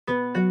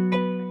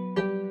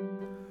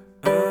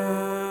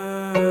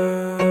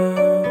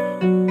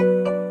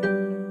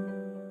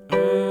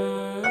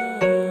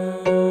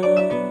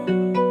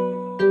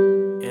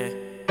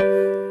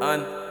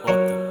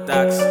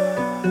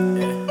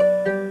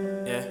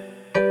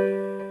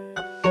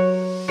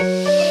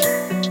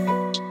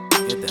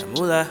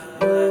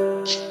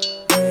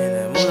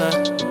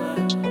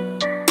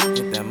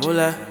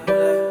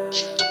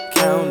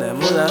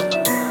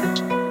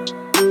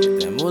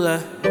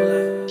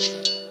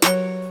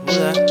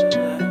Moolah,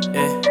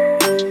 yeah,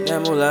 that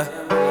moolah.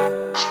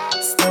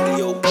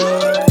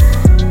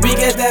 We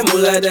get that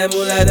moolah, that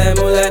moolah, that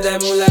moolah,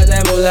 that moolah,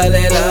 that moolah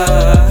later.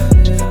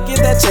 Get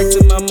that check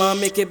to my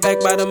mom, make it back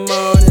by the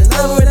morning.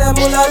 Love with that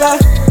moolah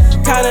la.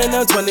 Counting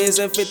them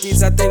 20s and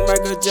 50s, I think my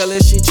girl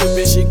jealous, she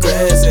trippin', she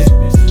crazy.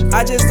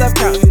 I just love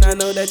counting, I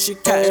know that you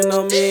counting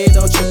on me,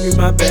 don't trip you,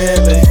 my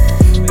baby.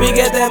 We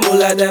get that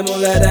moolah, that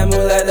moolah, that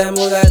moolah, that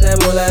moolah,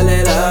 that moolah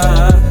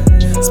later.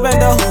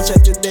 Spend the whole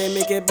check today,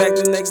 make it back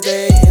the next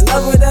day. In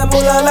love with that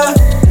moolah la.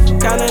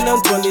 Counting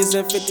them 20s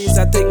and 50s,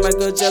 I think my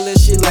girl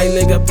jealous, she like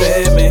nigga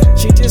pay me.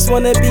 She just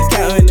wanna be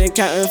counting and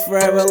counting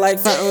forever like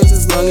fountains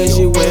as long as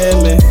you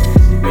with me.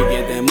 We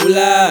get that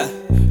moolah,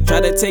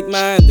 try to take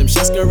mine, them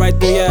shits go right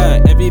through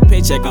ya. Every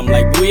paycheck I'm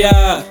like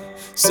booyah,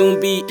 soon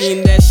be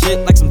eating that shit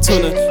like some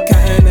tuna.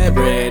 Counting that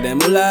bread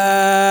and moolah,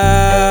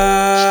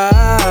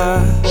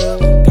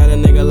 got a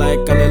nigga like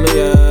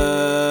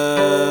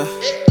hallelujah.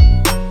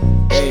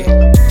 Hey,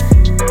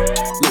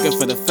 looking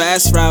for the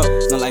fast route,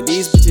 not like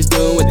these bitches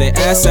doing with their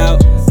ass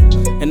out.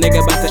 And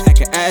nigga about to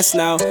act an ass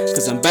now,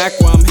 cause I'm back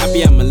where I'm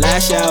happy, I'ma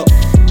lash out.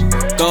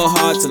 Go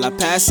hard till I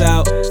pass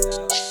out,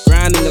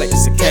 grinding like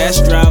it's a cash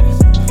drought.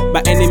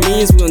 By any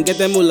means, we gon' get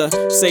that moolah.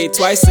 Say it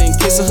twice and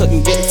kiss a hook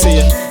and get it to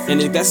ya. And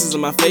these glasses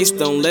on my face,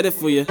 don't let it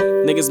fool ya.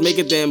 Niggas make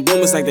it damn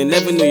boomers like they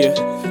never knew ya.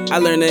 I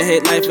learned to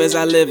hate life as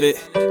I live it,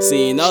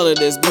 seeing all of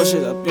this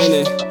bullshit up in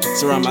it.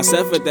 Surround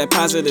myself with that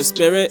positive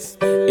spirit.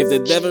 If the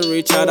devil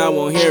reach out, I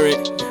won't hear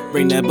it.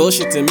 Bring that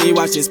bullshit to me,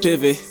 watch this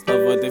pivot.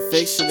 Avoid the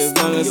fake shit as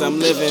long as I'm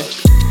living.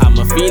 I'm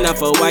a fiend off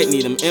for white,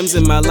 need them M's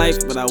in my life,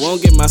 but I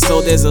won't give my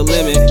soul, there's a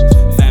limit.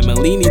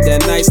 Family need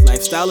that nice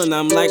lifestyle, and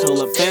I'm like, hold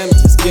up fam,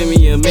 just give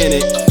me a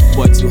minute.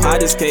 Boy, too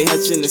hot, it's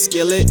K-Hutch in the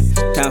skillet.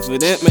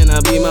 Confident, man,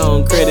 I'll be my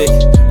own critic.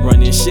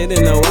 Running shit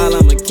in a while,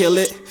 I'ma kill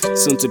it.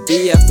 Soon to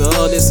be, after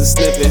all this a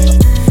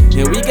snippet.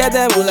 And we got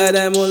that moolah,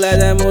 that moolah,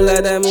 that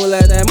moolah, that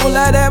moolah, that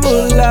moolah, that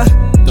moolah.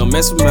 Don't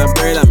mess with my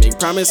bread, I make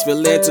promise for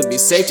live. To be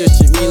safe,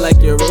 just treat me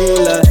like your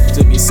ruler.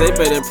 To be safe,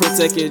 better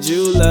protect your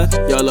jeweler.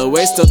 Y'all are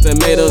waste of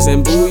tomatoes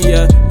and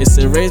booyah. It's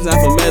a raise, not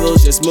for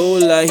medals, just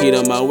moolah. Heat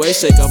on my way,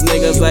 shake off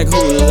niggas like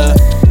hula.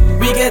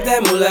 We get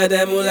that moolah,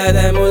 that moolah,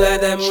 that moolah,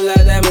 that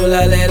moolah, that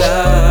moolah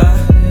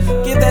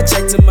later. Get that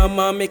check to my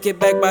mom, make it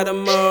back by the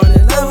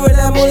morning. Love with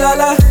that moolah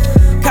la.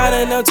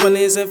 Counting them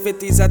 20s and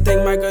 50s, I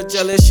think my girl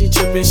jealous, she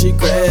trippin', she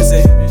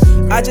crazy.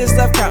 I just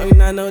love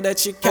counting, I know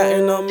that you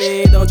counting on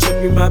me, don't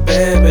trip you, my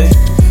baby.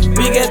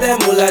 We get that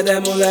moolah,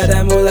 that moolah,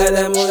 that moolah,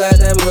 that moolah,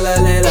 that moolah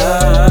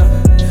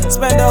later.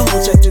 Spend the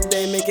whole check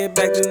today, make it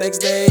back the next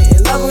day.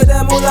 In love with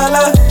that moolah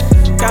la.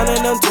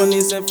 Counting them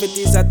 20s and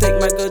 50s, I think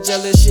my girl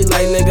jealous, she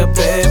like nigga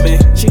pay me.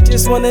 She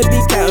just wanna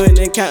be counting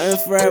and counting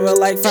forever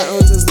like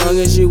fountains as long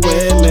as you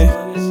with me.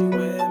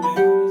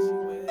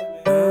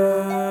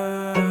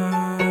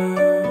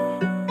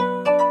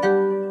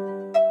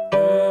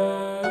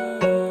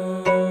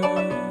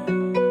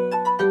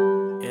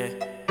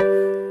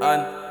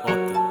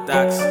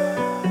 Unorthodox.